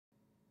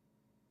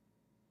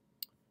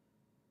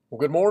Well,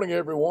 good morning,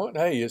 everyone.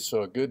 Hey, it's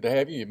good to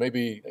have you.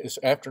 Maybe it's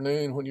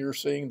afternoon when you're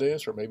seeing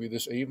this, or maybe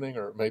this evening,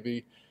 or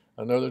maybe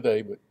another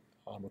day, but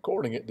I'm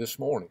recording it this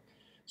morning.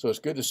 So it's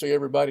good to see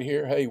everybody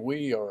here. Hey,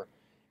 we are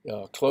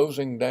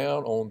closing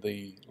down on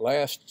the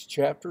last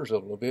chapters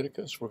of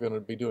Leviticus. We're going to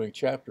be doing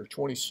chapter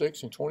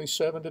 26 and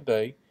 27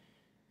 today,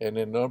 and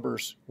then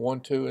Numbers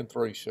 1, 2, and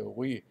 3. So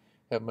we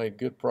have made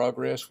good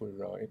progress. We're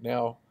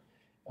now,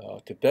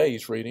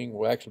 today's reading,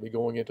 we'll actually be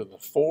going into the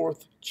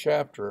fourth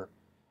chapter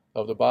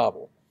of the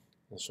Bible.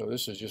 And so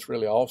this is just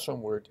really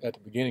awesome. We're at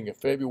the beginning of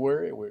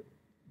February. We've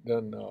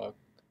done,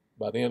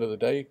 by the end of the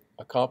day,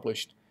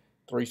 accomplished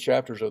 3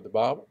 chapters of the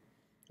Bible.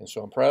 And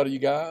so I'm proud of you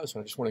guys,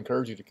 and I just want to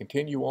encourage you to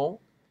continue on.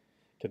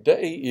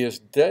 Today is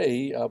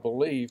day, I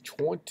believe,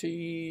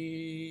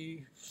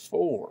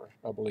 24,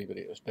 I believe it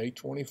is, day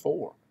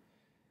 24.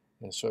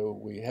 And so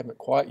we haven't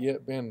quite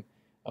yet been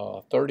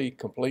 30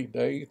 complete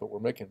days, but we're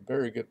making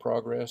very good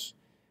progress.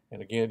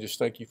 And again, just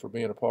thank you for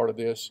being a part of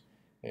this.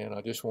 And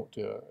I just want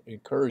to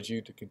encourage you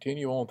to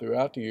continue on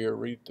throughout the year,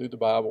 read through the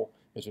Bible,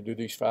 as we do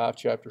these 5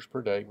 chapters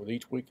per day with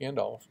each weekend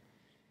off.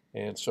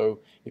 And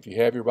so if you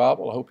have your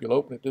Bible, I hope you'll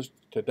open it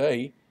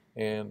today,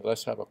 and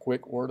let's have a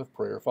quick word of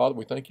prayer. Father,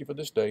 we thank you for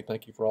this day.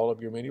 Thank you for all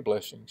of your many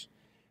blessings.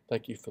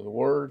 Thank you for the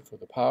Word, for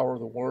the power of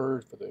the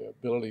Word, for the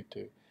ability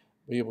to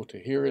be able to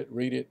hear it,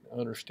 read it,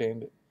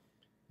 understand it.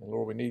 And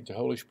Lord, we need the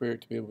Holy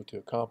Spirit to be able to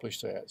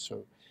accomplish that.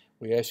 So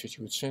we ask that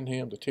you would send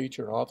him, the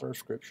teacher and author of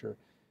Scripture,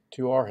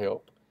 to our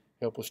help.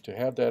 Help us to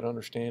have that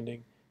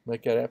understanding,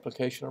 make that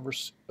application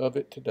of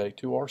it today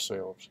to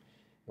ourselves.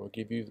 And we'll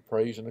give you the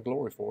praise and the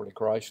glory for it in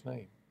Christ's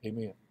name.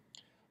 Amen.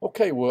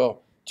 Okay,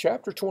 well,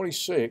 chapter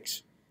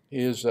 26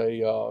 is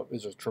a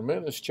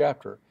tremendous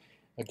chapter.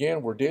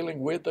 Again, we're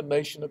dealing with the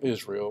nation of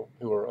Israel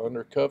who are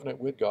under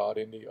covenant with God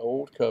in the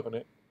Old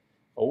Covenant,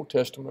 Old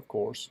Testament, of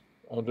course,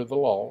 under the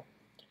law.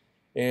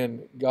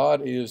 And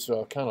God is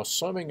kind of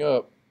summing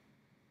up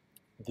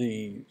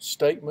the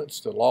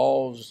statements, the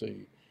laws,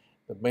 the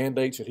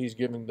mandates that he's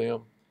giving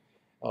them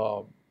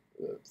uh,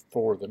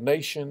 for the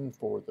nation,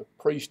 for the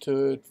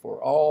priesthood,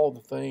 for all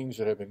the things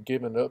that have been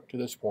given up to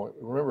this point.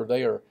 Remember,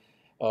 they are,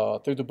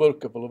 through the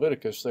book of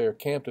Leviticus, they are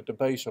camped at the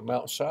base of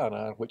Mount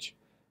Sinai, which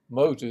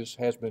Moses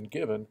has been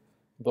given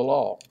the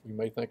law. We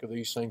may think of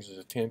these things as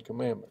the 10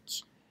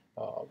 Commandments,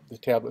 the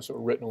tablets that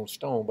were written on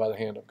stone by the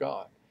hand of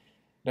God.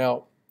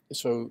 Now,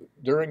 so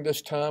during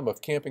this time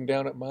of camping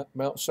down at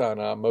Mount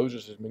Sinai,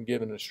 Moses has been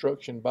given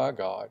instruction by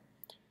God.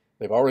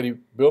 They've already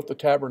built the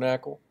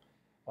tabernacle,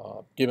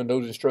 given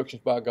those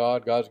instructions by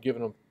God. Moses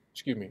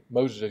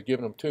has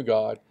given them to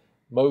God.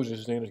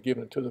 Moses then has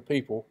given it to the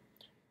people.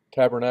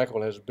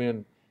 Tabernacle has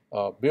been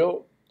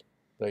built.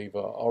 They've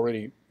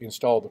already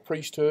installed the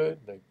priesthood.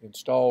 They've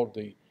installed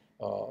the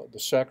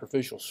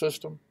sacrificial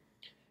system.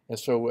 And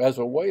so as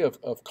a way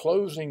of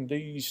closing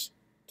these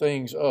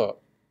things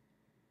up,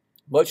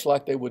 much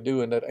like they would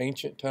do in that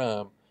ancient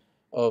time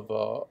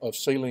of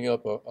sealing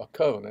up a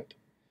covenant,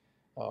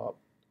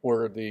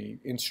 where the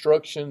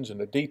instructions and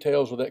the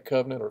details of that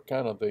covenant are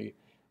kind of we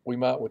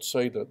would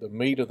say the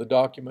meat of the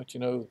document,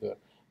 the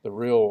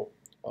real,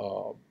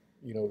 the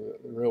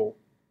real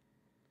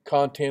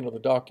content of the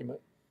document.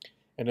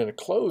 And then a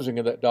closing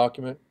of that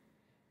document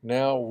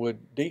now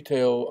would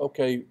detail,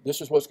 okay,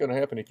 this is what's going to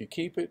happen if you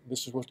keep it.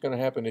 This is what's going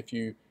to happen if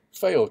you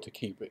fail to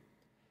keep it.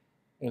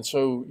 And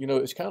so,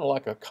 it's kind of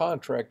like a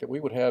contract that we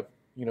would have,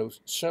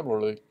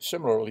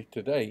 similarly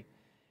today.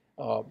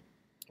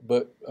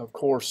 But of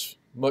course,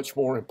 much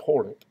more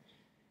important.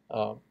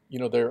 When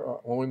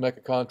we make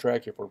a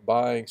contract, if we're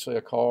buying, say,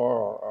 a car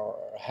or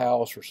a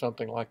house or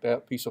something like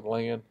that, piece of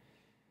land,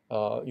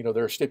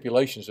 there are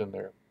stipulations in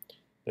there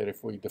that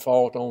if we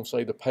default on,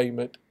 say, the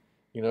payment,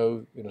 in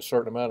a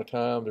certain amount of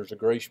time, there's a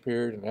grace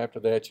period, and after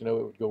that, it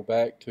would go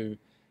back to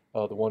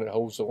the one that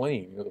holds the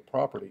lien, the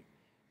property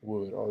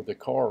would, or the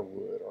car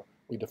would, or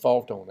we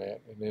default on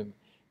that, and then,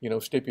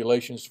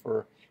 stipulations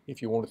for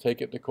if you want to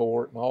take it to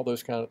court and all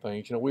those kind of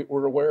things.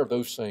 We're aware of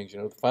those things,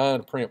 the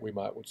fine print, we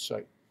would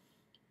say.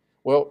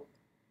 Well,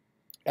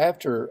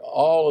 after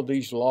all of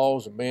these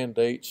laws and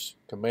mandates,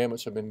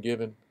 commandments have been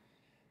given,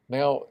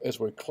 now as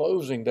we're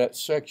closing that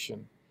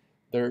section,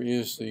 there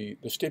is the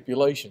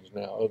stipulations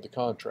now of the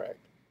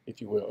contract, if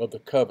you will, of the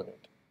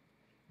covenant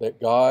that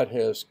God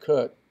has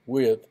cut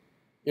with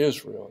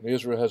Israel, and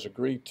Israel has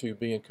agreed to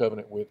be in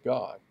covenant with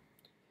God.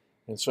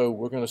 And so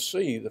we're going to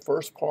see the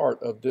first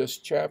part of this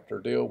chapter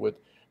deal with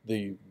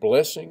the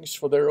blessings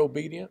for their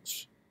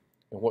obedience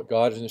and what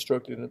God has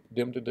instructed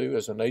them to do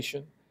as a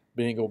nation,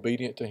 being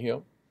obedient to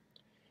him.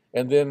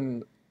 And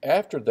then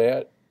after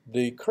that,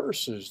 the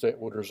curses that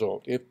would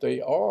result if they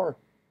are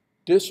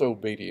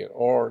disobedient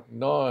or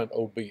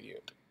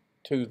non-obedient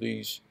to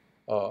these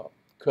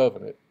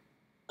covenant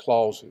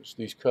clauses,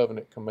 these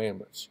covenant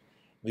commandments,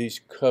 these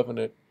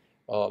covenant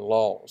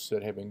laws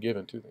that have been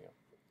given to them.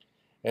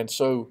 And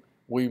so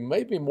we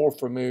may be more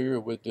familiar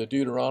with the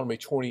Deuteronomy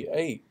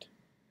 28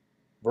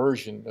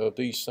 version of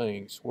these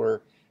things,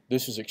 where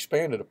this is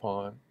expanded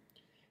upon.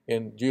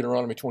 And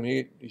Deuteronomy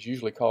 28 is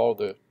usually called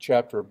the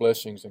chapter of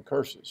blessings and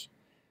curses.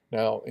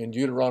 Now, in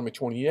Deuteronomy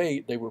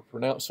 28, they would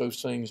pronounce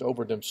those things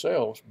over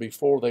themselves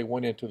before they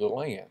went into the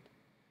land.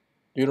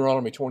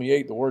 Deuteronomy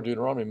 28, the word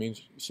Deuteronomy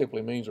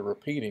simply means a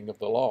repeating of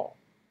the law.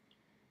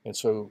 And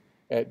so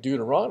at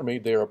Deuteronomy,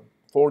 they're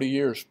 40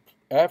 years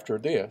after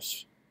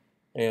this,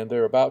 and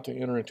they're about to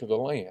enter into the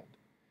land.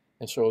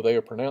 And so they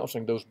are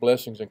pronouncing those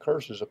blessings and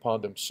curses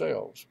upon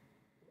themselves.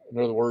 In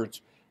other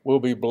words, we'll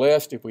be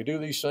blessed if we do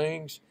these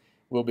things.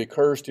 We'll be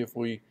cursed if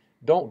we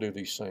don't do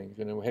these things.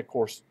 And then we had, of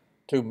course,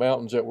 two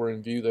mountains that were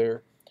in view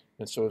there.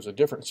 And so it's a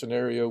different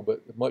scenario,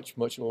 but much,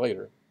 much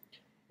later.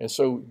 And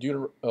so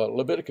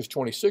Leviticus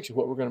 26 is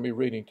what we're going to be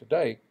reading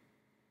today.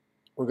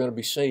 We're going to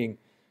be seeing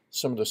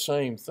some of the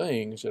same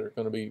things that are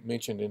going to be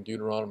mentioned in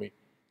Deuteronomy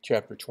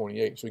chapter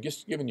 28. So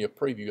just giving you a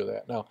preview of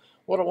that. Now,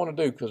 what I want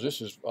to do, because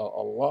this is a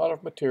lot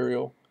of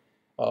material,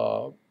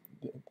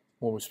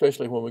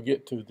 especially when we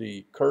get to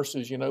the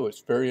curses,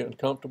 it's very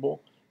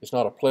uncomfortable. It's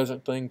not a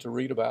pleasant thing to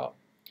read about.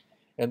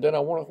 And then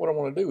what I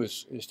want to do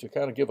is to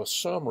kind of give a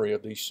summary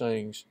of these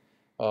things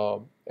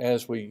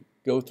as we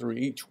go through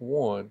each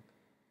one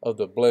of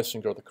the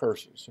blessings or the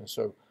curses. And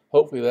so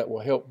hopefully that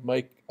will help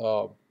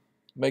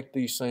make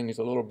these things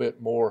a little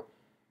bit more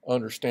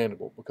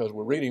understandable, because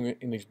we're reading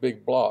in these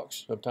big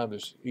blocks. Sometimes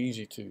it's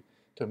easy to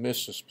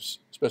miss the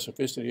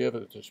specificity of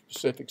it, the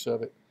specifics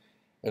of it.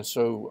 And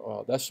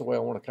so that's the way I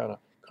want to kind of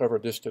cover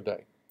this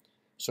today.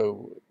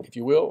 So if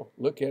you will,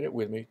 look at it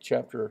with me,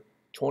 chapter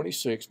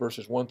 26,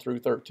 verses 1 through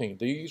 13.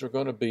 These are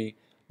going to be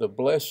the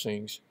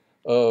blessings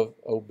of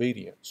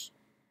obedience.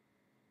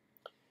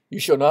 You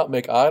shall not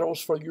make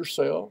idols for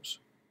yourselves,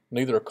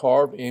 neither a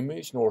carved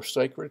image nor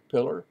sacred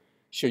pillar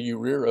shall you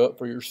rear up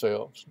for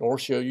yourselves, nor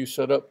shall you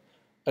set up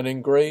an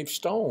engraved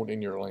stone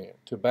in your land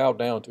to bow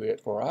down to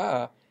it, for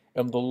I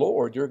am the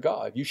Lord your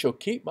God. You shall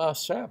keep my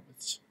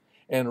Sabbaths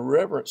and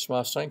reverence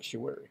my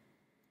sanctuary.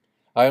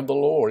 I am the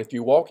Lord. If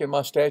you walk in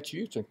my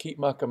statutes and keep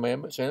my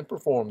commandments and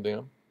perform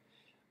them,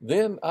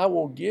 then I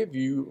will give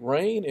you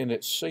rain in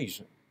its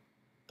season.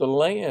 The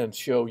land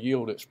shall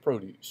yield its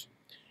produce,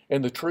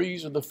 and the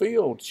trees of the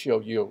field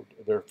shall yield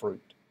their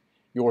fruit.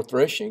 Your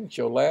threshing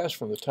shall last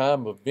from the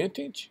time of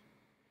vintage,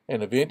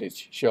 and the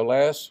vintage shall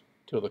last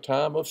till the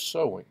time of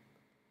sowing.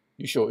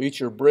 You shall eat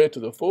your bread to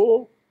the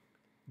full,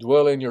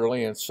 dwell in your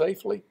land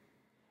safely.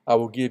 I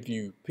will give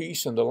you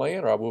peace in the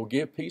land, or I will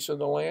give peace in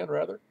the land,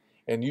 rather,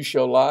 and you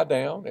shall lie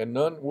down, and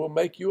none will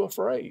make you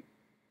afraid.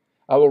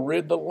 I will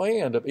rid the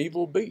land of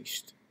evil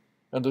beasts,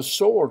 and the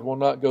sword will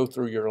not go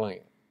through your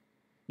land.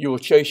 You will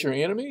chase your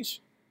enemies,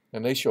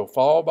 and they shall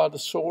fall by the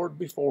sword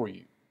before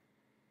you.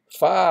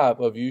 5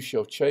 of you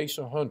shall chase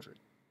 100,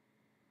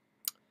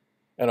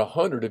 and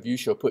 100 of you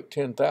shall put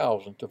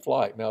 10,000 to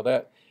flight. Now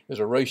that is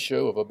a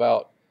ratio of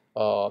about,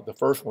 the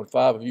first one,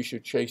 5 of you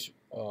should chase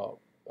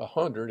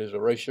 100 is a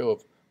ratio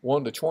of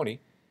 1 to 20,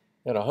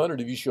 and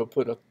 100 of you shall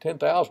put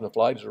 10,000 to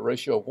flight is a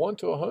ratio of 1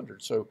 to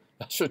 100. So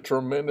that's a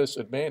tremendous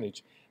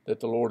advantage that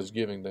the Lord is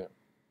giving them.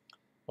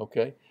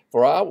 Okay?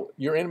 For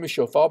your enemies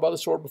shall fall by the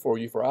sword before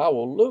you, for I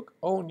will look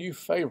on you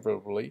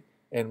favorably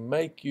and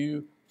make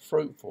you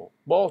fruitful,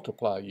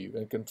 multiply you,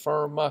 and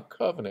confirm my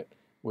covenant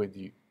with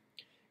you.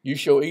 You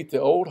shall eat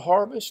the old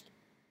harvest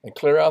and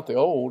clear out the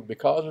old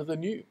because of the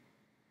new.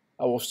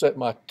 I will set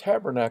my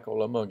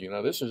tabernacle among you.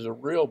 Now this is a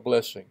real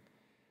blessing.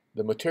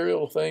 The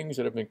material things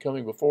that have been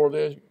coming before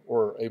this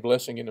were a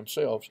blessing in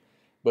themselves,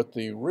 but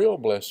the real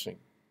blessing,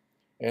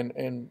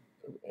 and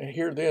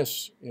hear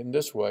this in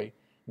this way,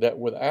 that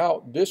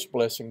without this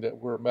blessing that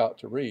we're about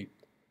to read,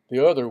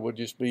 the other would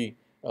just be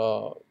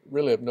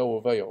really of no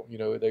avail.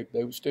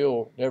 They would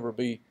still never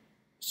be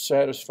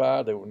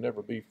satisfied. They would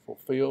never be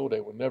fulfilled.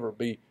 They would never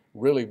be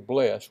really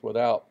blessed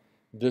without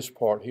this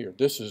part here.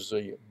 This is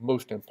the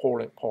most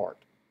important part.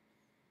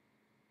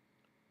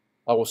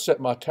 I will set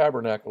my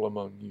tabernacle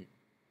among you,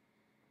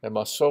 and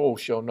my soul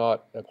shall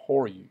not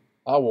abhor you.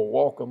 I will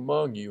walk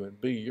among you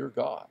and be your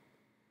God,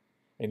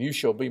 and you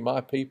shall be my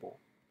people.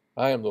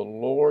 I am the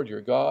Lord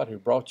your God who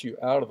brought you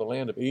out of the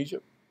land of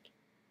Egypt,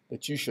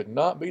 that you should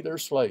not be their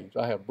slaves.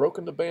 I have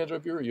broken the bands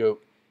of your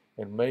yoke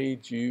and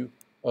made you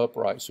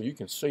upright. So you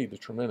can see the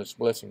tremendous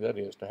blessing that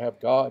is to have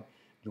God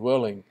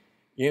dwelling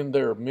in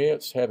their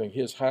midst, having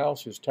his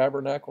house, his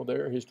tabernacle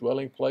there, his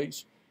dwelling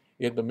place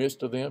in the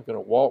midst of them, going to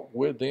walk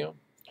with them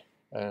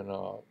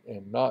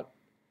and not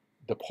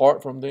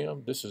depart from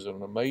them. This is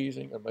an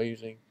amazing,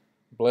 amazing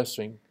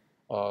blessing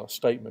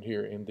statement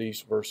here in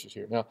these verses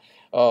here. Now,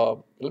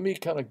 let me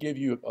kind of give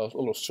you a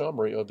little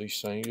summary of these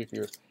things if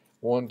you're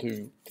one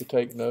to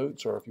take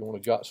notes, or if you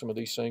want to jot some of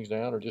these things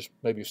down, or just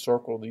maybe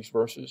circle these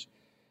verses.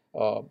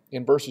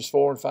 In verses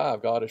 4 and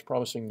 5, God is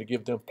promising to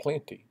give them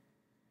plenty.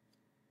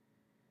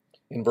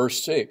 In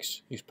verse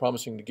 6, he's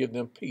promising to give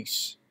them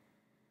peace.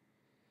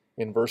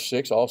 In verse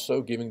 6,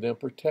 also giving them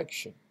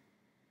protection.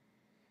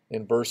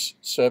 In verse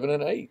 7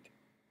 and 8,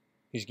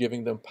 he's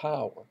giving them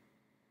power.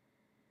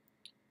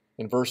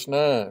 In verse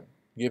 9,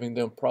 giving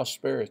them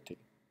prosperity.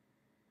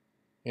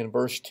 In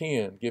verse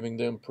 10, giving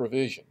them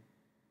provision.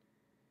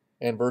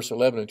 And verse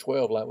 11 and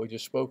 12, like we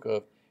just spoke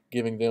of,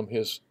 giving them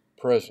his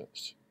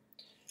presence.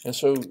 And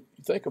so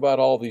think about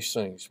all these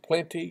things: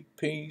 plenty,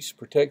 peace,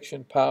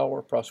 protection,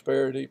 power,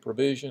 prosperity,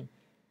 provision,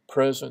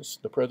 presence,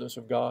 the presence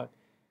of God.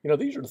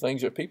 These are the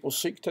things that people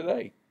seek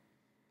today.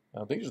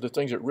 These are the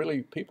things that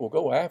really people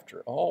go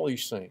after, all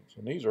these things.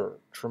 And these are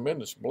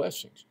tremendous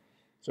blessings.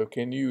 So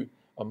can you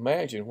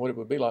imagine what it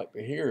would be like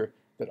to hear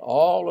that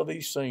all of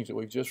these things that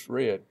we've just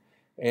read,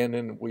 and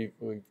then we've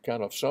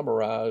kind of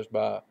summarized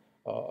by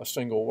a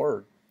single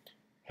word,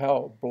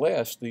 how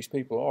blessed these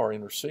people are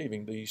in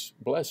receiving these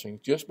blessings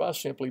just by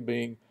simply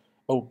being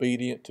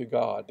obedient to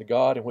God, the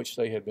God in which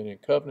they had been in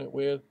covenant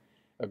with,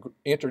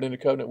 entered into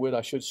covenant with,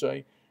 I should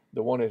say,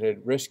 the one that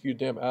had rescued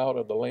them out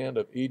of the land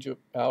of Egypt,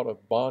 out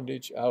of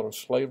bondage, out of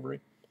slavery,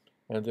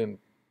 and then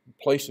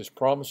placed his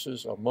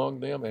promises among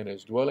them and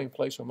his dwelling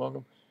place among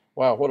them.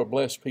 Wow, what a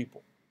blessed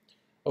people.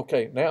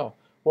 Okay, now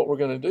what we're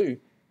going to do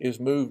is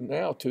move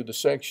now to the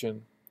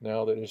section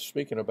now that is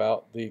speaking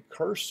about the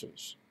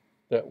curses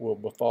that will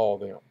befall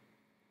them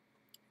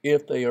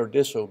if they are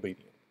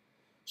disobedient.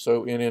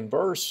 So in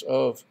verse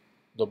of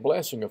the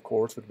blessing, of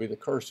course, would be the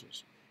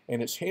curses.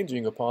 And it's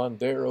hinging upon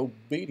their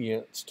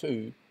obedience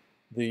to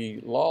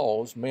the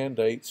laws,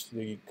 mandates,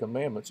 the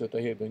commandments that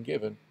they had been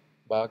given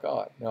by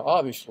God. Now,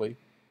 obviously,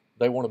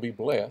 they want to be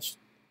blessed.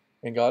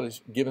 And God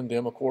has given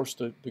them, of course,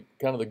 the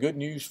kind of the good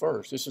news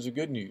first. This is the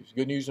good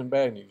news and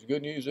bad news. The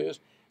good news is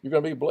you're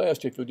going to be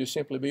blessed if you'll just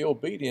simply be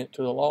obedient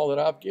to the law that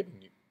I've given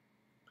you.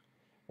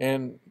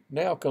 And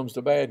now comes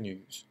the bad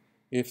news.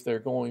 If they're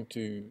going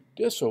to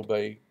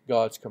disobey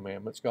God's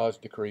commandments, God's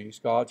decrees,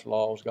 God's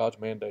laws, God's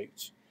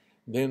mandates,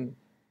 then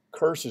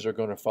curses are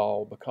going to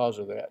fall because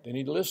of that. And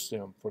he lists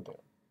them for them.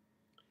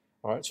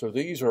 All right, so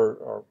these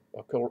are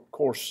of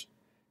course,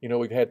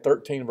 we've had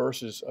 13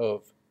 verses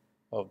of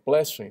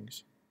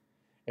blessings,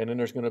 and then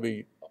there's going to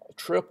be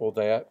triple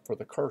that for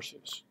the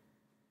curses.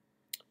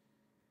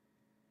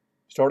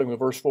 Starting with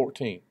verse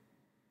 14.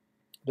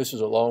 This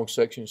is a long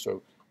section,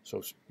 so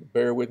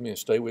bear with me and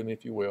stay with me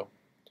if you will.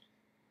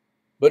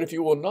 But if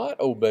you will not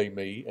obey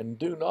me and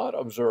do not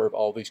observe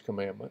all these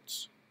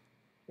commandments,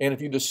 and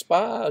if you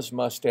despise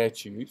my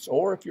statutes,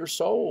 or if your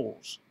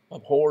souls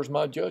abhors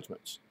my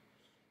judgments,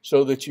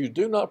 so that you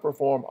do not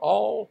perform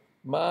all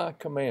my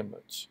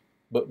commandments,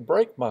 but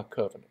break my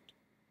covenant.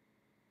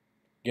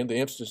 Again, the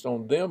emphasis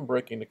on them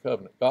breaking the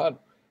covenant. God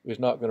is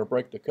not going to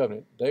break the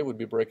covenant. They would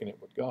be breaking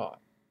it with God.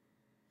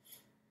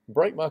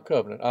 Break my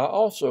covenant. I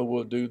also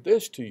will do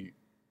this to you.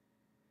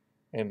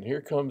 And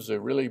here comes the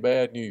really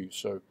bad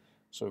news.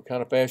 So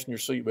kind of fasten your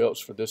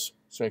seatbelts for this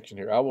section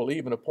here. I will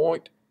even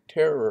appoint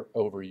terror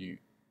over you,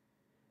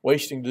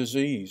 wasting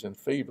disease and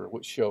fever,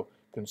 which shall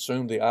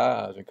consume the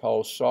eyes and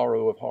cause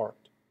sorrow of heart.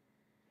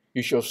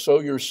 You shall sow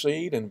your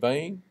seed in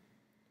vain,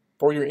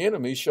 for your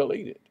enemies shall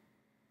eat it.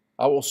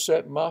 I will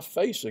set my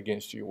face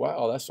against you.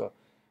 Wow,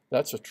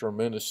 that's a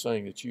tremendous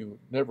thing that you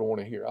never want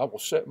to hear. I will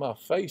set my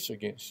face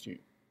against you,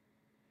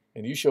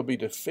 and you shall be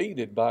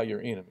defeated by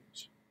your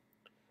enemies.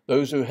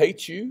 Those who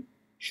hate you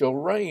shall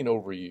reign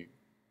over you,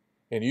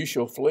 and you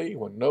shall flee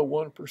when no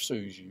one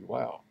pursues you.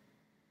 Wow.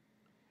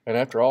 And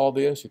after all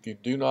this, if you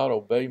do not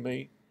obey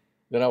me,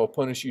 then I will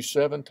punish you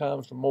 7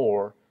 times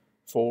more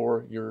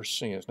for your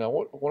sins. Now,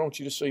 what I want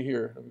you to see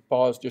here, let me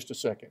pause just a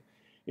second,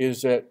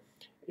 is that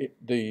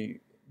the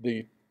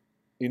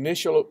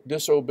initial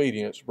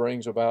disobedience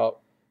brings about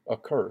a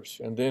curse,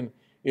 and then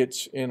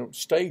it's in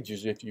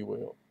stages, if you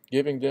will,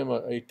 giving them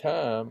a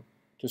time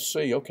to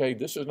see, okay,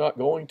 this is not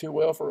going too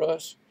well for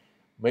us.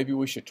 Maybe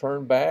we should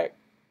turn back,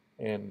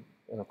 and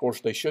of course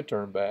they should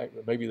turn back,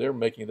 but maybe they're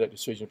making that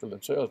decision for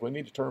themselves. We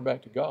need to turn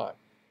back to God.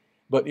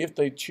 But if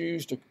they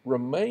choose to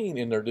remain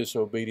in their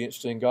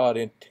disobedience, then God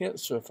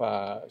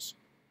intensifies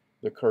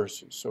the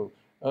curses. So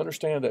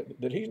understand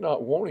that he's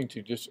not wanting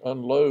to just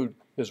unload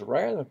his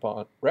wrath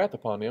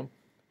upon them.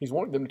 He's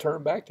wanting them to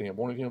turn back to him,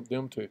 wanting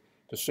them to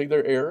see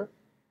their error,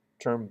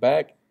 turn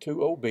back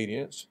to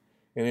obedience,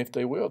 and if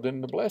they will,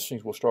 then the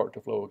blessings will start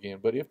to flow again.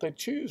 But if they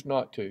choose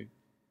not to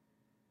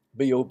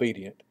be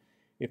obedient,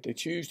 if they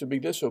choose to be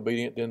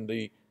disobedient, then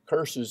the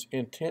curses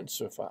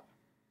intensify.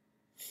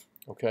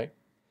 Okay?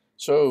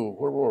 So,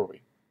 where were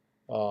we?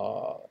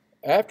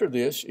 After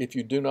this, if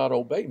you do not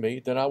obey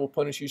me, then I will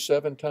punish you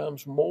 7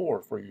 times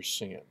more for your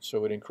sin.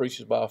 So it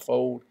increases by a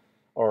fold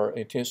or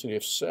intensity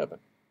of 7.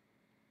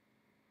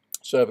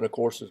 7, of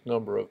course, is the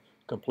number of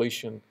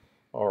completion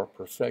or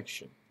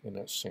perfection in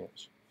that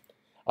sense.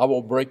 I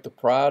will break the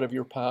pride of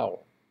your power.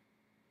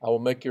 I will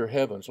make your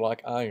heavens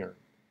like iron,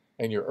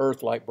 and your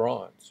earth like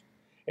bronze,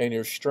 and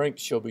your strength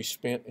shall be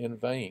spent in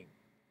vain.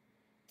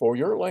 For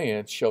your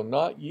land shall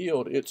not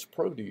yield its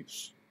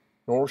produce,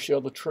 nor shall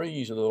the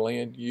trees of the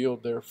land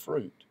yield their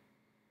fruit.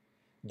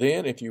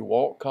 Then, if you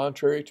walk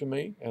contrary to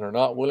me and are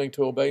not willing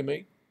to obey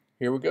me,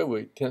 here we go, we're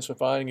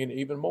intensifying it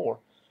even more.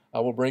 I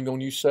will bring on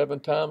you 7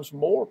 times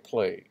more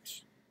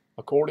plagues,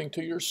 according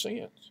to your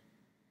sins.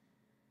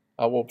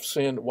 I will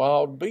send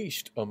wild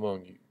beasts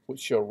among you, which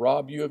shall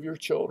rob you of your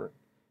children,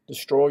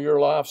 destroy your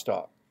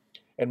livestock,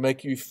 and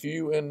make you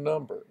few in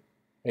number,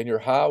 and your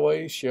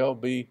highways shall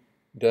be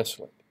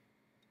desolate.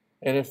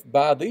 And if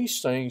by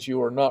these things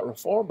you are not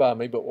reformed by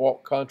me, but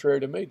walk contrary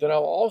to me, then I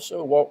will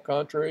also walk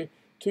contrary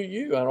to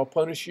you, and I'll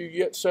punish you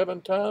yet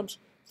 7 times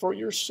for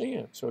your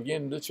sin. So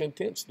again, this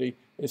intensity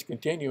is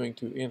continuing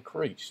to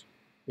increase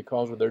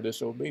because of their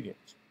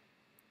disobedience.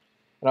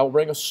 And I will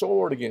bring a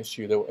sword against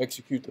you that will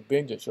execute the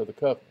vengeance of the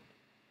covenant.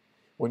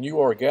 When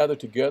you are gathered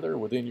together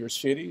within your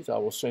cities, I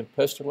will send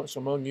pestilence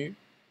among you,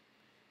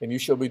 and you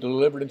shall be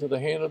delivered into the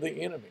hand of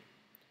the enemy.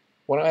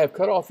 When I have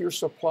cut off your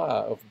supply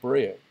of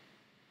bread,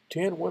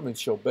 10 women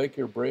shall bake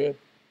your bread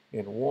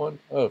in one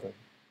oven,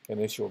 and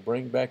they shall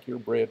bring back your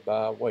bread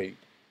by weight,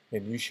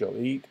 and you shall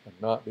eat and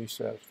not be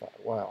satisfied.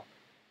 Wow.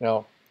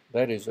 Now,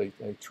 that is a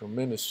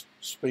tremendous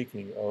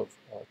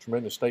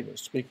tremendous statement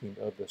speaking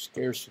of the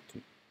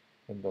scarcity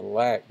and the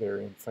lack there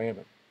in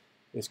famine.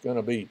 It's going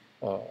to be,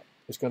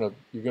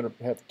 you're going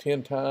to have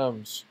 10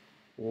 times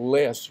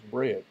less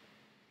bread.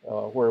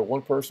 Where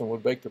one person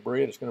would bake the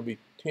bread, it's going to be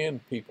 10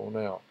 people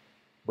now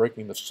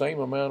baking the same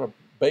amount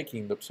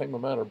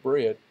of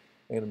bread,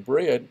 and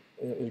bread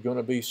is going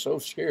to be so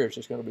scarce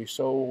it's going to be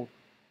sold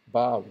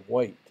by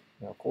weight.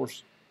 Now, of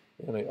course,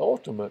 in the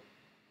ultimate,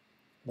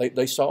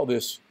 they saw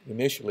this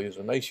initially as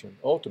a nation.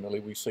 Ultimately,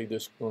 we see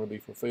this going to be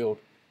fulfilled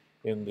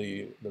in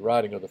the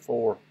writing of the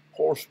 4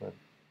 horsemen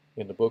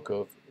in the book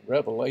of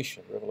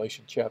Revelation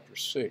chapter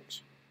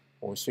 6.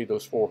 When we see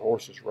those 4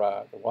 horses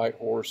ride, the white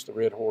horse, the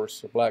red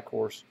horse, the black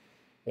horse,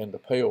 and the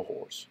pale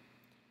horse.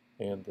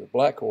 And the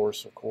black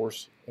horse, of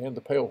course, and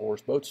the pale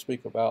horse both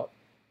speak about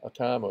a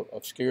time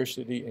of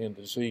scarcity and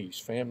disease,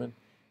 famine,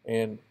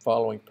 and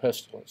following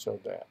pestilence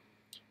of that.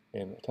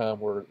 And a time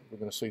where we're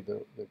going to see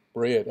the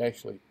bread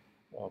actually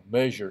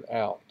measured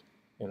out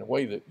in a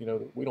way that,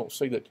 that we don't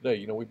see that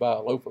today. We buy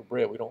a loaf of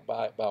bread, we don't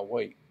buy it by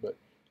weight, but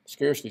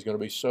scarcity is going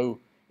to be so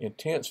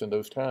intense in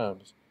those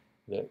times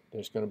that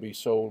it's going to be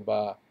sold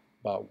by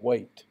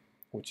weight,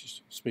 which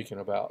is speaking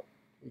about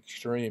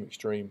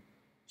extreme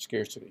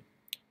scarcity.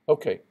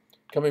 Okay,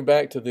 coming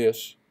back to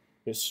this,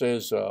 it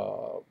says,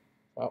 I'll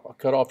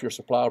cut off your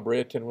supply of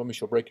bread, 10 women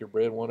shall break your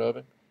bread in one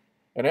oven.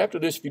 And after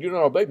this, if you do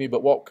not obey me,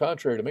 but walk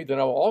contrary to me, then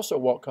I will also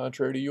walk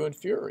contrary to you in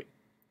fury.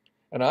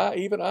 And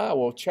I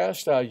will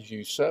chastise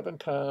you 7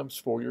 times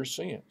for your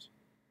sins.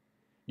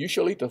 You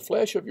shall eat the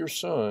flesh of your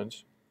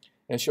sons,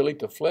 and shall eat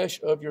the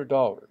flesh of your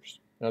daughters.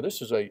 Now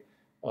this is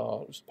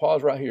let's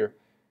pause right here.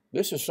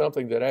 This is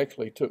something that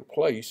actually took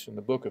place in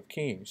the book of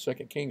Kings, 2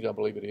 Kings, I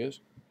believe it is,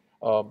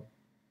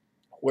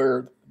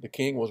 where the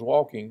king was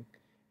walking,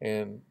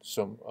 and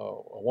a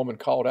woman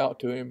called out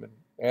to him and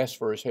asked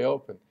for his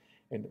help,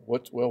 and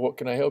what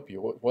can I help you?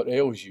 What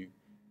ails you?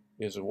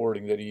 Is the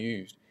wording that he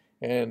used.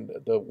 And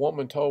the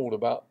woman told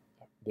about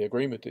the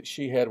agreement that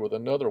she had with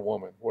another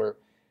woman, where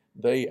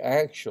they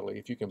actually,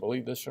 if you can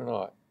believe this or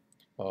not,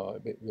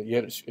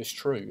 yet it's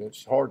true,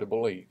 it's hard to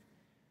believe,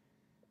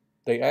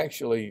 they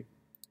actually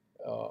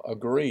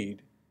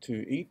agreed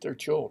to eat their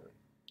children.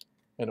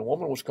 And the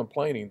woman was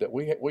complaining that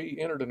we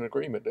entered an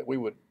agreement that we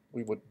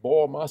would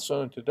boil my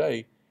son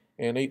today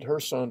and eat her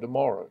son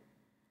tomorrow.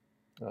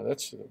 Now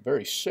that's a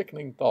very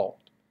sickening thought.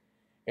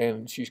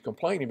 And she's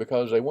complaining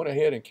because they went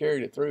ahead and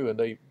carried it through, and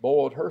they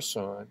boiled her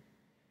son.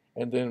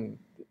 And then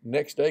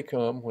next day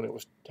come, when it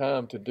was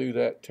time to do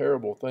that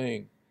terrible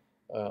thing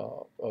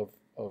of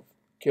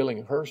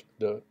killing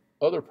the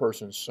other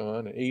person's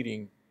son and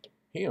eating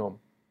him,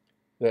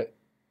 that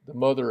the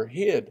mother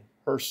hid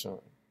her son.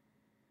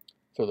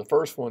 So the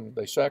first one,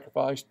 they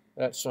sacrificed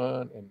that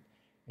son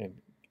and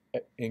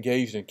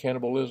engaged in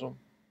cannibalism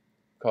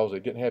because they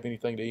didn't have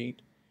anything to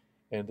eat.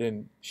 And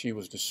then she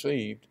was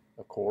deceived,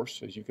 of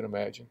course, as you can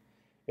imagine.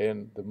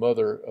 And the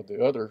mother of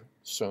the other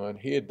son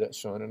hid that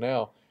son. And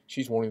now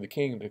she's wanting the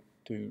king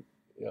to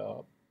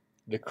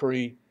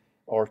decree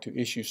or to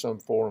issue some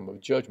form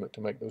of judgment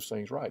to make those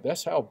things right.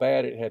 That's how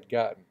bad it had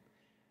gotten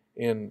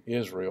in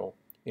Israel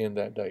in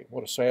that day.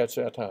 What a sad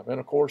time. And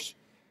of course,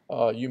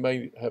 you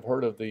may have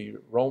heard of the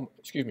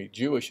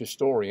Jewish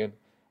historian.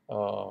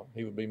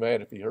 He would be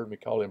mad if he heard me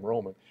call him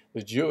Roman.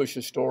 The Jewish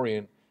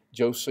historian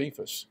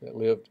Josephus, that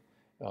lived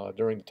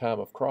during the time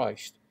of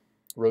Christ,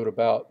 wrote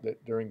about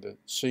that during the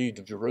siege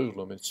of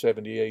Jerusalem in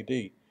 70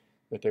 A.D.,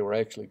 that they were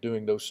actually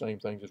doing those same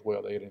things as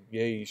well. They had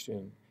engaged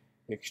in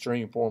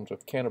extreme forms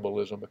of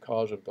cannibalism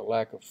because of the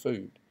lack of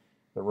food.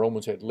 The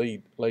Romans had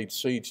laid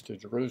siege to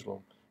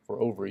Jerusalem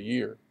for over a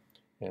year,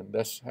 and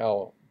that's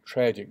how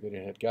tragic that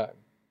it had gotten.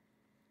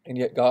 And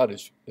yet God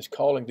is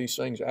calling these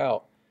things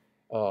out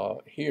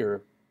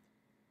here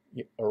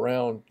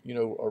around,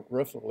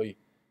 roughly,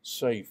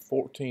 say,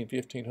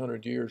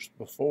 1,500 years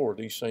before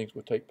these things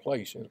would take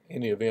place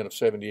in the event of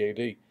 70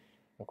 A.D.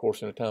 Of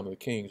course, in the time of the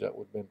kings, that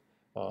would have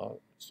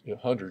been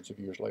hundreds of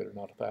years later,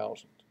 not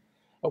 1,000.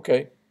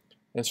 Okay,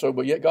 and so,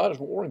 but yet God is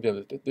warning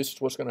them that this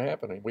is what's going to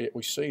happen. And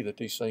we see that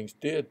these things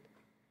did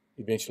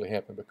eventually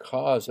happen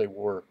because they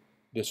were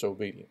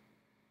disobedient.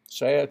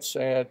 Sad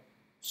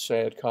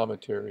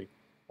commentary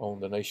on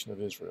the nation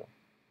of Israel.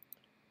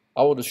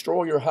 I will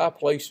destroy your high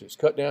places,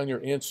 cut down your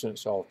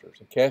incense altars,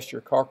 and cast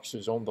your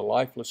carcasses on the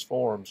lifeless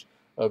forms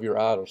of your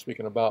idols,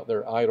 speaking about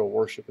their idol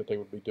worship that they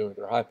would be doing,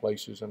 their high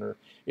places and their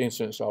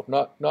incense off,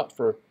 not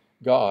for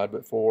God,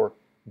 but for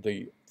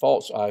the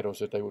false idols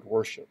that they would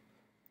worship,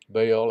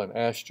 Baal and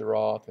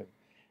Ashtaroth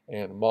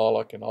and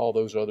Moloch and all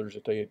those others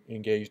that they had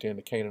engaged in,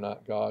 the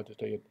Canaanite gods that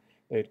they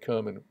had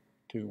come in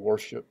to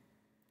worship.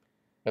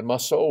 And my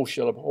soul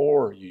shall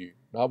abhor you,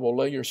 and I will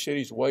lay your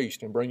cities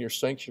waste and bring your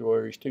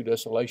sanctuaries to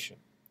desolation.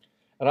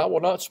 And I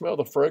will not smell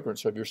the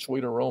fragrance of your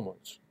sweet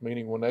aromas,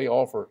 meaning when they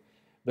offer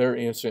their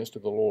incense to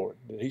the Lord,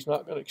 that He's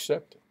not going to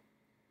accept it.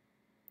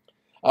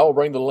 I will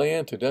bring the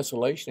land to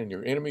desolation, and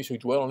your enemies who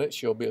dwell in it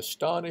shall be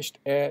astonished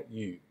at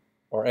you,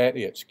 or at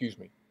it, excuse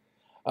me.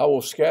 I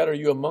will scatter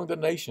you among the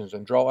nations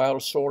and draw out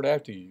a sword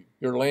after you.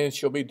 Your land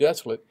shall be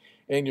desolate,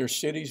 and your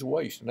cities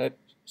waste. And that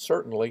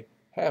certainly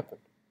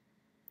happened.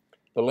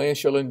 The land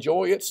shall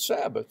enjoy its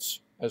Sabbaths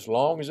as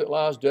long as it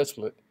lies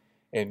desolate,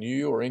 and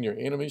you are in your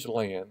enemy's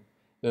land.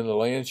 Then the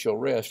land shall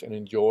rest and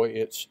enjoy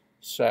its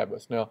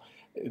Sabbath. Now,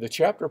 the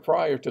chapter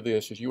prior to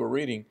this, as you were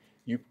reading,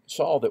 you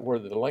saw that where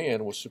the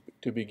land was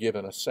to be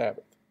given a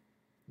Sabbath.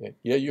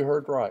 Yeah, you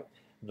heard right.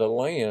 The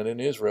land in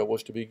Israel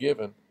was to be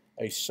given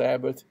a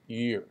Sabbath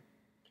year.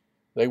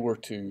 They were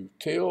to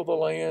till the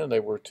land,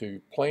 they were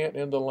to plant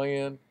in the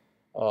land,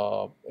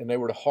 and they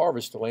were to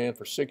harvest the land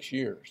for 6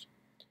 years.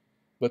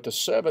 But the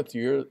seventh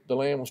year, the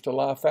land was to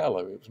lie fallow.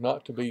 It was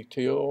not to be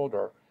tilled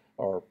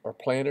or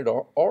planted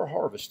or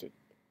harvested.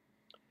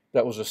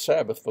 That was a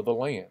Sabbath for the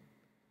land,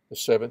 the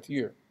seventh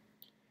year.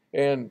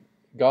 And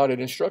God had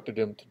instructed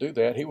him to do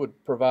that. He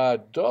would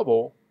provide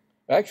double,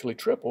 actually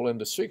triple in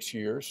the 6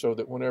 years, so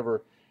that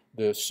whenever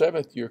the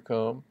seventh year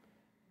come,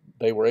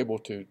 they were able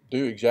to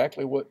do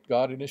exactly what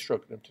God had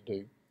instructed them to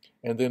do.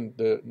 And then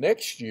the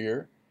next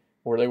year,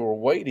 where they were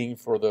waiting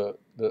for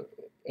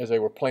as they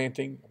were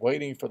planting,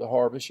 waiting for the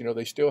harvest,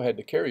 they still had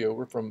the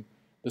carryover from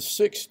the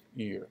 6th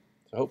year.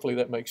 So hopefully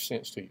that makes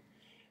sense to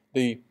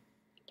you.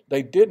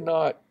 They did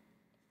not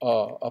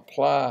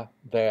apply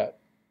that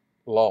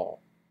law,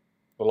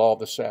 the law of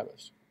the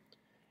Sabbath.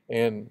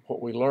 And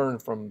what we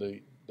learned from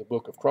the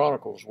book of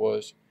Chronicles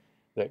was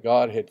that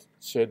God had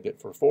said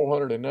that for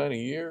 490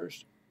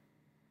 years,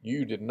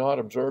 you did not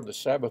observe the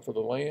Sabbath of the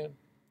land.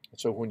 And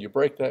so when you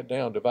break that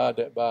down, divide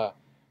that by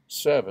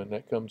 7,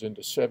 that comes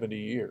into 70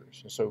 years.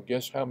 And so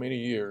guess how many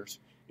years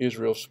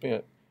Israel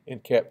spent in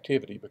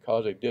captivity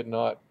because they did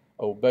not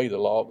obey the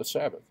law of the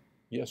Sabbath?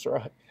 Yes,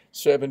 right,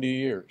 70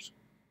 years.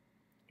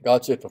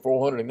 God said, for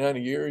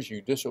 490 years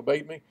you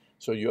disobeyed me,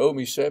 so you owe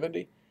me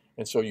 70,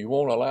 and so you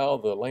won't allow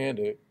the land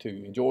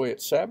to enjoy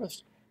its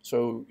Sabbath,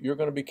 so you're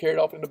going to be carried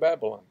off into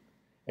Babylon.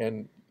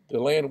 And the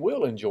land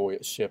will enjoy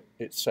its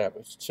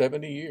Sabbath,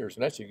 70 years,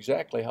 and that's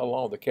exactly how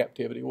long the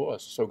captivity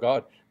was. So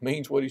God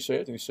means what He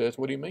says, and He says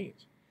what He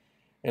means.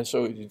 And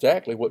so it's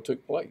exactly what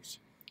took place.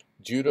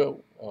 Judah,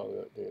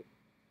 the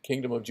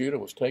kingdom of Judah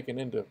was taken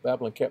into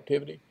Babylon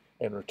captivity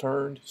and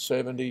returned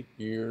 70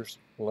 years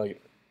later.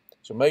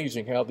 It's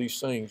amazing how these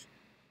things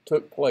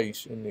took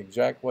place in the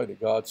exact way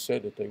that God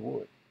said that they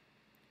would.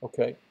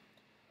 Okay?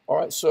 All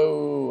right,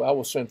 so I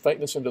will send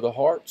faintness into the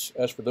hearts.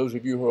 As for those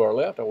of you who are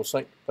left, I will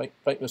send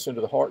faintness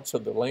into the hearts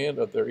of the land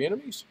of their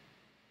enemies.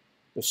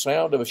 The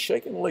sound of a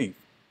shaken leaf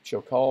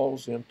shall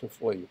cause them to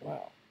flee.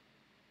 Wow.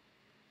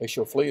 They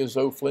shall flee as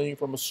though fleeing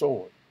from a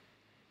sword,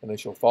 and they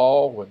shall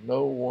fall when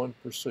no one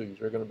pursues.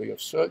 They're going to be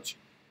of such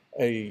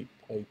a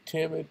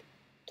timid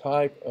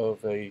type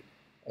of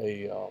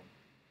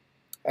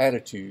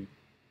attitude,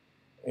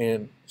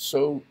 and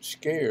so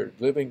scared,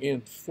 living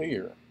in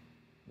fear,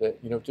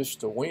 that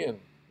just the wind,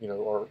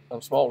 or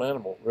a small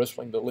animal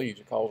rustling the leaves,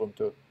 it calls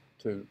them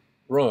to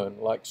run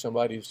like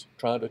somebody's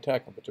trying to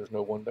attack them, but there's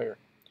no one there.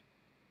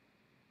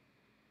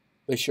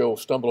 They shall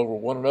stumble over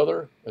one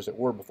another, as it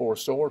were before a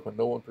sword, when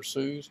no one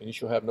pursues, and you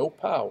shall have no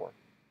power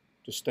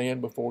to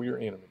stand before your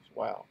enemies.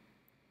 Wow.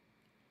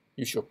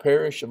 You shall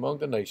perish among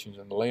the nations,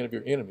 and the land of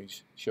your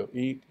enemies shall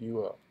eat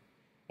you up.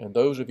 And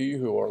those of you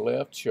who are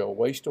left shall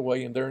waste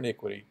away in their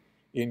iniquity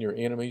in your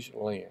enemies'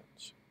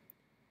 lands.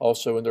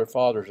 Also in their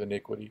fathers'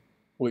 iniquity,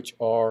 which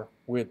are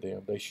with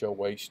them, they shall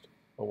waste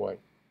away.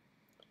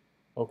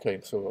 Okay,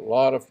 so a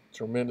lot of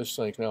tremendous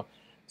things. Now,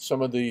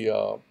 some of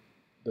the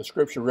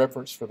scripture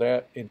reference for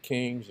that in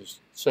Kings is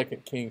 2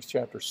 Kings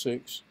chapter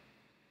 6,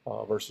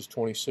 verses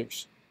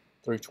 26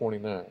 through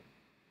 29.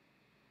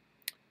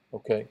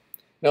 Okay,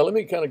 now let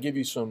me kind of give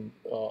you some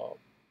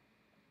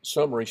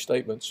summary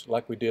statements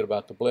like we did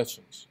about the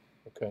blessings.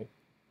 Okay,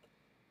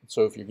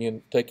 so if you're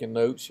again taking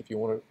notes, if you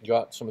want to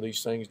jot some of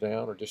these things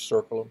down or just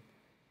circle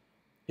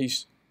them,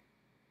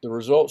 the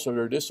results of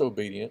their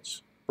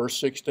disobedience. Verse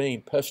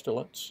 16,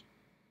 pestilence.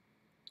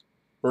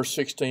 Verse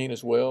 16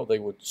 as well, they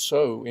would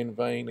sow in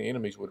vain, the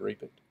enemies would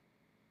reap it.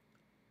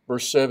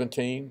 Verse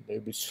 17, they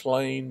would be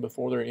slain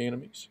before their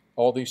enemies.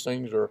 All these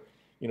things are,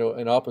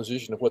 in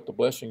opposition to what the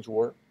blessings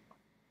were.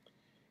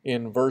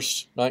 In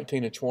verse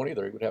 19 and 20,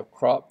 they would have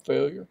crop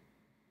failure.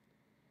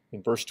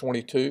 In verse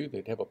 22,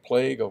 they'd have a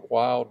plague of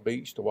wild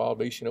beasts. The wild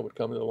beasts, would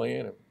come into the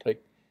land and take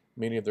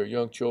many of their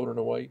young children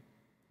away.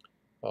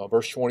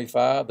 Verse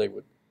 25, they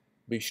would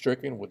be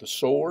stricken with the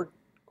sword.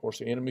 Of course,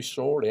 the enemy's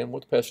sword and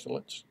with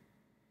pestilence.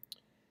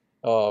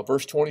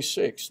 Verse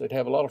 26, they'd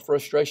have a lot of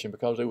frustration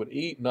because they would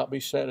eat and not be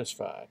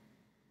satisfied.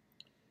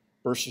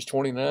 Verses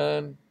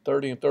 29,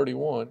 30, and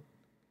 31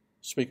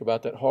 speak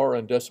about that horror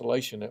and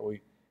desolation that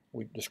we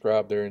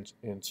described there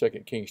in 2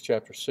 Kings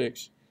chapter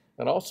 6,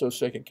 and also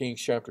 2 Kings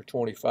chapter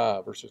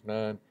 25, verses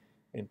 9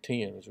 and 10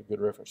 is a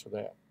good reference for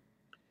that.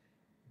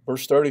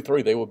 Verse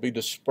 33, they will be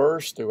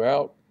dispersed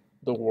throughout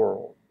the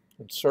world.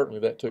 And certainly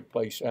that took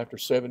place after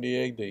 70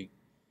 A.D.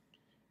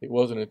 It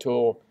wasn't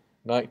until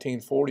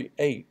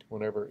 1948,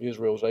 whenever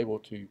Israel was able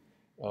to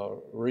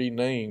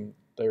rename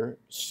their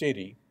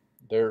city,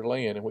 their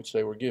land in which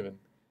they were given,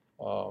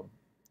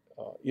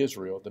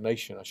 Israel, the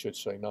nation, I should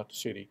say, not the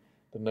city,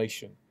 the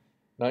nation.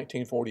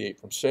 1948,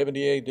 from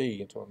 70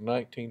 A.D. until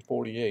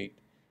 1948,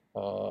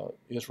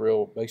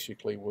 Israel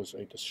basically was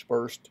a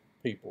dispersed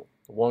people.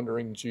 The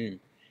wandering Jew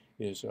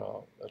is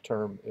a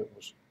term it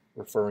was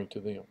referring to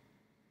them.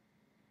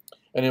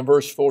 And in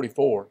verse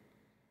 44,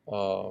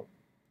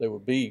 they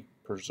would be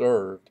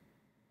preserved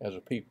as a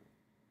people.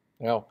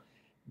 Now,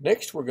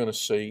 next we're going to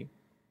see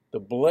the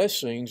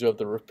blessings of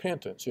the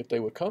repentance. If they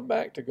would come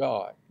back to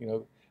God,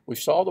 we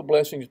saw the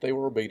blessings if they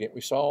were obedient.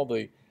 We saw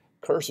the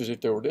curses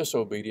if they were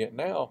disobedient.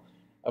 Now,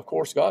 of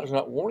course, God is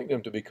not wanting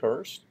them to be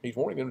cursed. He's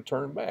wanting them to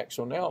turn back.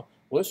 So now,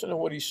 listen to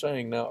what he's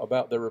saying now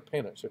about their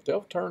repentance. If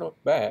they'll turn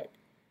back,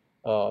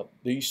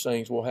 these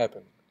things will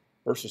happen.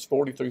 Verses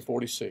 40 through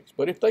 46.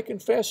 But if they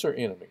confess their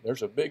enemy,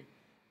 there's a big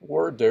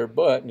word there,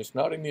 but, and it's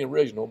not in the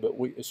original, but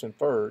it's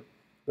inferred,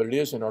 but it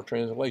is in our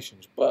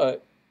translations.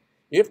 But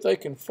if they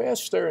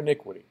confess their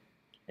iniquity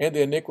and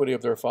the iniquity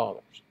of their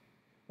fathers,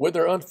 with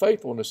their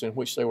unfaithfulness in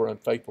which they were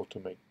unfaithful to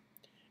me,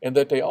 and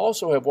that they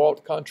also have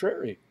walked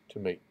contrary to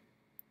me,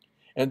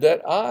 and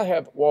that I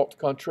have walked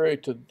contrary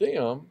to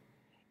them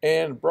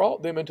and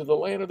brought them into the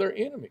land of their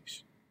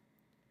enemies,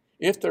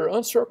 if their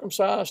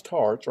uncircumcised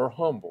hearts are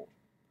humbled,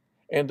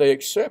 and they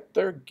accept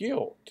their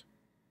guilt,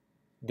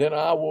 then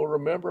I will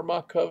remember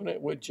my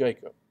covenant with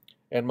Jacob,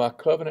 and my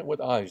covenant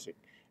with Isaac,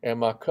 and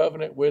my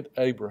covenant with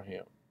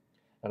Abraham.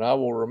 And I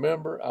will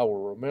remember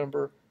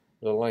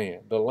the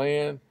land. The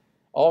land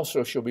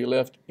also shall be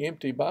left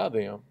empty by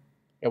them,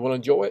 and will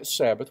enjoy its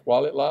Sabbath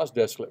while it lies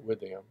desolate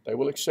with them. They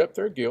will accept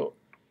their guilt,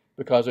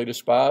 because they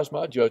despise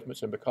my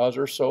judgments, and because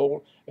their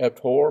soul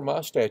abhor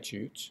my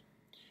statutes.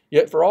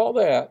 Yet for all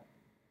that,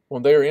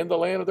 when they are in the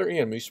land of their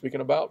enemies,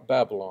 speaking about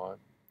Babylon,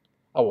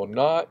 I will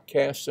not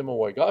cast them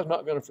away. God's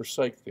not going to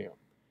forsake them.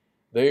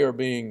 They are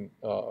being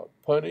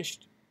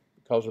punished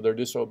because of their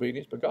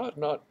disobedience,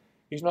 but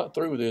He's not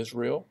through with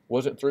Israel.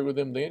 Wasn't through with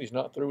them then. He's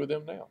not through with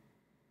them now.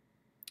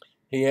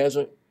 He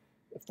hasn't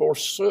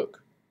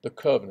forsook the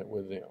covenant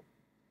with them.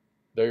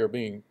 They are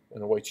being,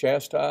 in a way,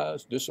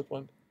 chastised,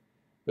 disciplined,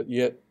 but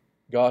yet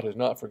God has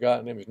not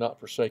forgotten them. He's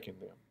not forsaken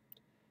them.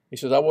 He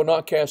says, I will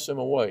not cast them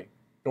away,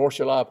 nor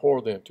shall I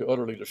abhor them to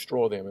utterly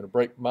destroy them and to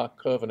break my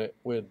covenant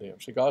with them.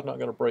 See, God's not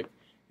going to break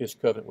his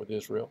covenant with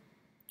Israel.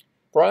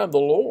 For I am the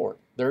Lord,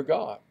 their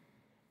God.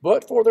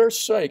 But for their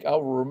sake I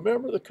will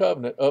remember the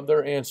covenant of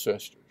their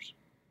ancestors,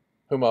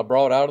 whom I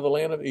brought out of the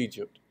land of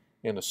Egypt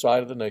in the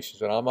sight of the nations,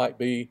 that I might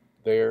be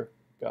their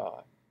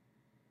God.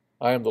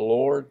 I am the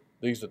Lord.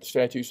 These are the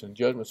statutes and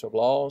judgments of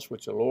laws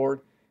which the Lord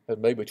has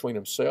made between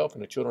himself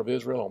and the children of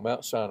Israel on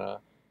Mount Sinai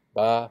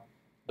by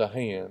the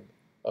hand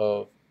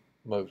of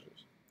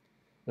Moses.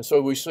 And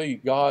so we see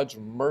God's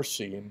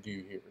mercy in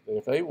view here, that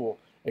if they will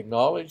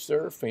acknowledge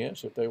their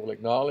offense, if they will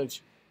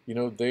acknowledge,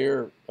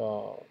 their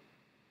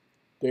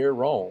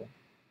wrong,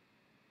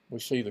 we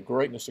see the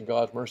greatness of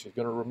God's mercy. He's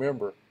going to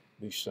remember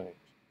these things.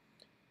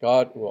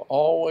 God will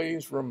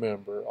always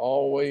remember,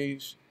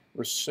 always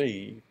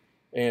receive,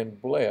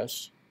 and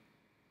bless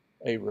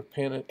a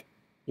repentant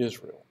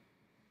Israel.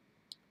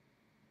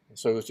 And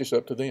so it's just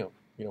up to them,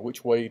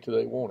 which way do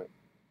they want it.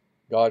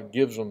 God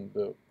gives them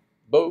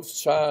both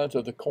sides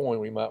of the coin,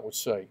 we might would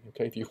say.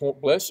 Okay, if you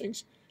want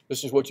blessings,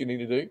 this is what you need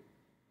to do.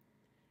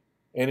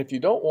 And if you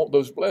don't want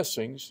those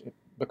blessings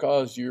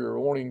because you're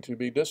wanting to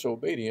be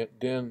disobedient,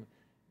 then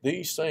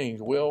these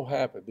things will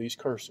happen, these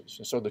curses.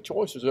 And so the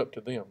choice is up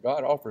to them.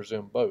 God offers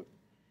them both.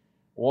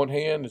 One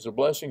hand is the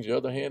blessings, the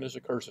other hand is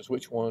the curses.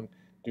 Which one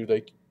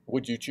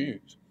would you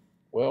choose?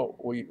 Well,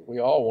 we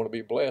all want to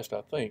be blessed,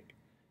 I think.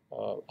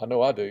 I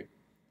know I do.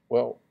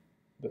 Well,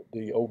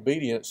 the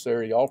obedience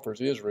there he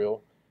offers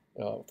Israel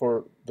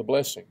for the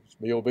blessings.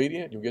 Be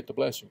obedient, you'll get the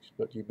blessings.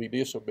 But you be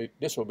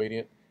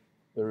disobedient,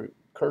 the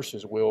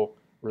curses will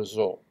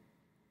result.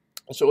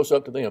 And so it's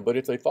up to them. But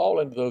if they fall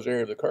into those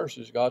areas of the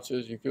curses, God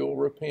says, if you'll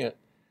repent,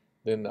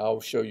 then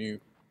I'll show you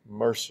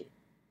mercy.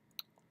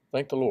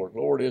 Thank the Lord. The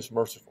Lord is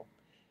merciful.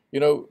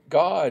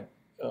 God,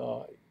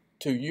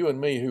 to you and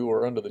me who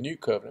are under the new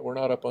covenant, we're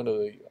not up under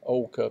the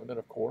old covenant,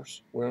 of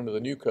course. We're under the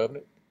new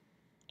covenant.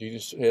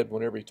 Jesus said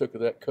whenever he took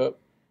that cup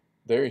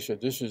there, he said,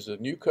 this is the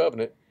new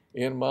covenant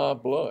in my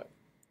blood,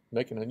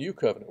 making a new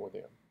covenant with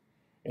them.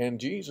 And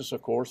Jesus,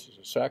 of course, is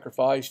a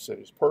sacrifice that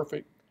is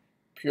perfect,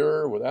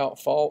 pure,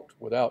 without fault,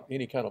 without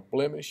any kind of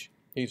blemish.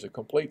 He's a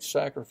complete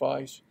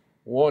sacrifice,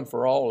 one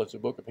for all, as the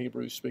book of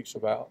Hebrews speaks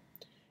about.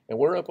 And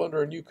we're up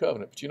under a new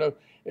covenant. But you know,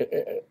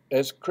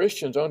 as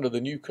Christians under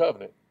the new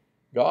covenant,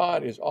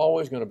 God is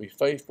always going to be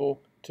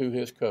faithful to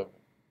his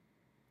covenant,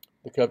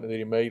 the covenant that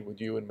he made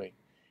with you and me.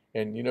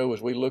 And you know,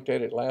 as we looked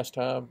at it last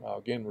time, I'll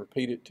again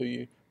repeat it to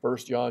you. 1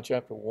 John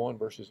chapter 1,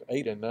 verses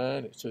 8 and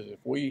 9, it says, if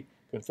we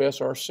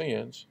confess our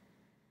sins,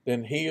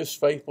 then he is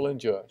faithful and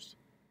just.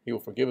 He will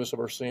forgive us of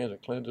our sins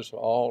and cleanse us of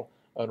all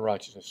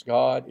unrighteousness.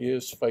 God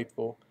is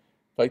faithful.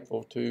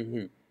 Faithful to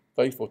who?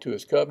 Faithful to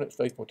his covenant,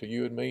 faithful to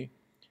you and me.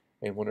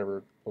 And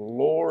whenever the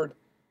Lord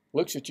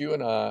looks at you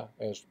and I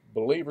as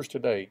believers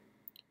today,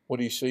 what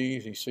he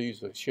sees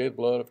the shed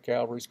blood of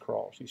Calvary's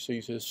cross. He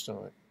sees his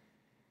son,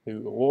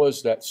 who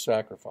was that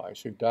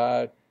sacrifice, who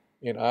died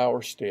in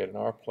our stead, in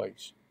our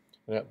place.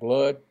 And that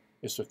blood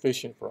is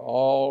sufficient for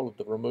all of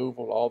the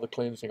removal, all the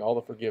cleansing, all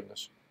the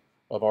forgiveness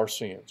of our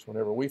sins.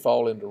 Whenever we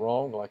fall into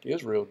wrong, like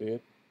Israel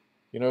did,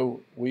 you know,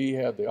 we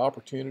have the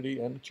opportunity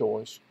and the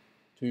choice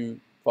to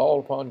fall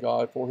upon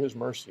God for his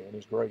mercy and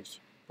his grace,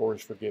 for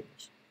his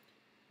forgiveness.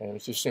 And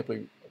it's just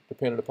simply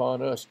dependent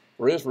upon us.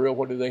 For Israel,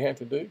 what did they have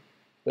to do?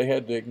 They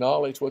had to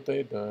acknowledge what they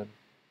had done,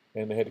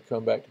 and they had to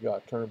come back to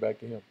God, turn back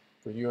to him.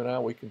 For you and I,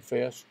 we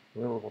confess.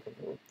 Remember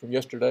from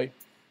yesterday,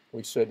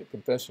 we said that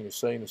confessing is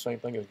saying the same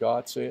thing as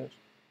God says.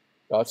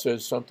 God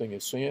says something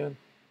is sin.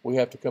 We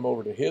have to come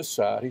over to his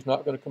side. He's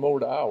not going to come over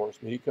to ours,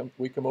 but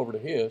we come over to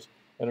his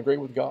and agree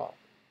with God.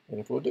 And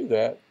if we'll do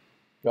that,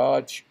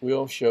 God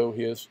will show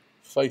his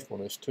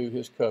faithfulness to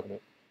his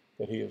covenant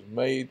that he has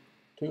made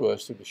to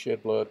us through the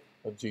shed blood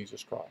of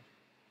Jesus Christ.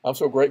 I'm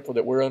so grateful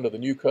that we're under the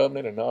new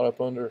covenant and not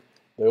up under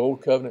the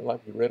old covenant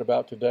like we read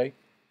about today.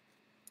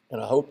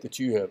 And I hope that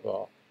you have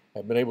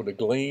been able to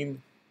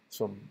glean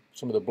some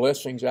of the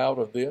blessings out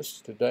of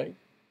this today,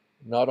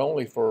 not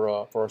only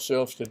for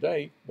ourselves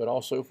today, but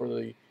also for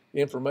the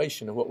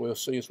information and what we'll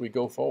see as we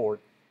go forward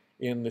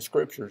in the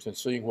scriptures and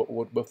seeing what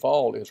would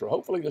befall Israel.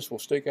 Hopefully this will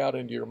stick out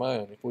into your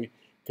mind if we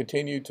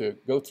continue to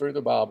go through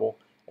the Bible,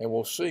 and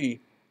we'll see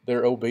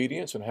their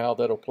obedience and how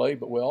that'll play,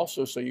 but we'll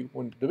also see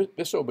when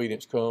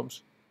disobedience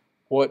comes,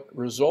 what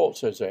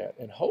results is that.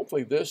 And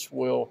hopefully this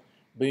will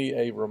be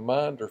a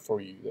reminder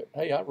for you that,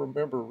 hey, I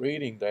remember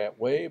reading that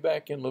way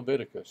back in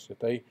Leviticus, that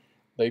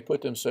they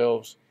put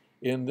themselves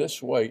in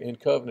this way in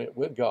covenant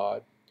with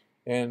God,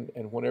 and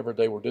whenever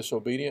they were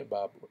disobedient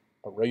by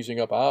raising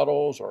up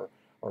idols or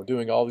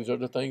doing all these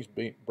other things,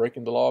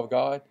 breaking the law of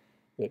God,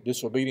 that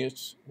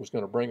disobedience was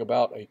going to bring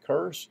about a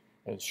curse,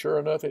 and sure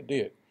enough it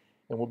did.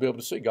 And we'll be able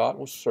to see God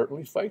was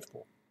certainly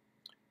faithful.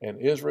 And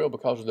Israel,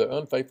 because of their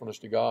unfaithfulness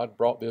to God,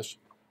 brought this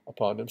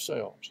upon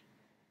themselves.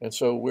 And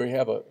so we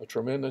have a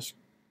tremendous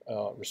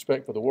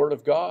respect for the Word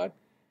of God,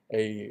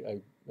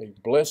 a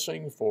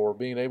blessing for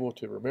being able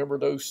to remember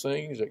those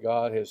things that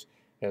God has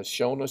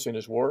shown us in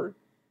his Word,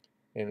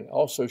 and it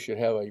also should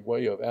have a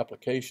way of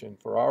application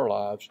for our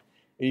lives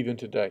even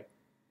today.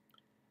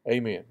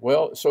 Amen.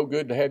 Well, it's so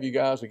good to have you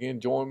guys again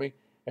join me,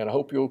 and I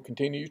hope you'll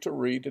continue to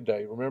read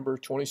today. Remember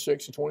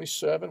 26 and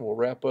 27, we'll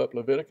wrap up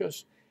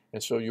Leviticus,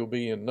 and so you'll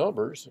be in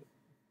Numbers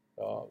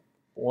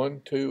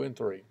 1, 2, and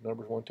 3.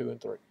 Numbers 1, 2,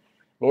 and 3.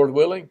 Lord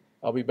willing,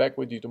 I'll be back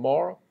with you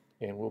tomorrow,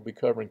 and we'll be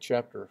covering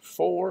chapter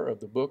 4 of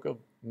the book of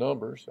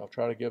Numbers. I'll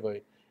try to give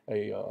a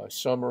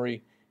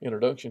summary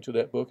introduction to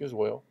that book as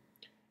well.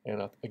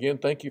 And again,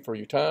 thank you for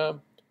your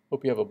time.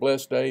 Hope you have a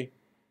blessed day,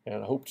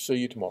 and I hope to see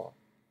you tomorrow.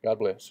 God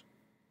bless.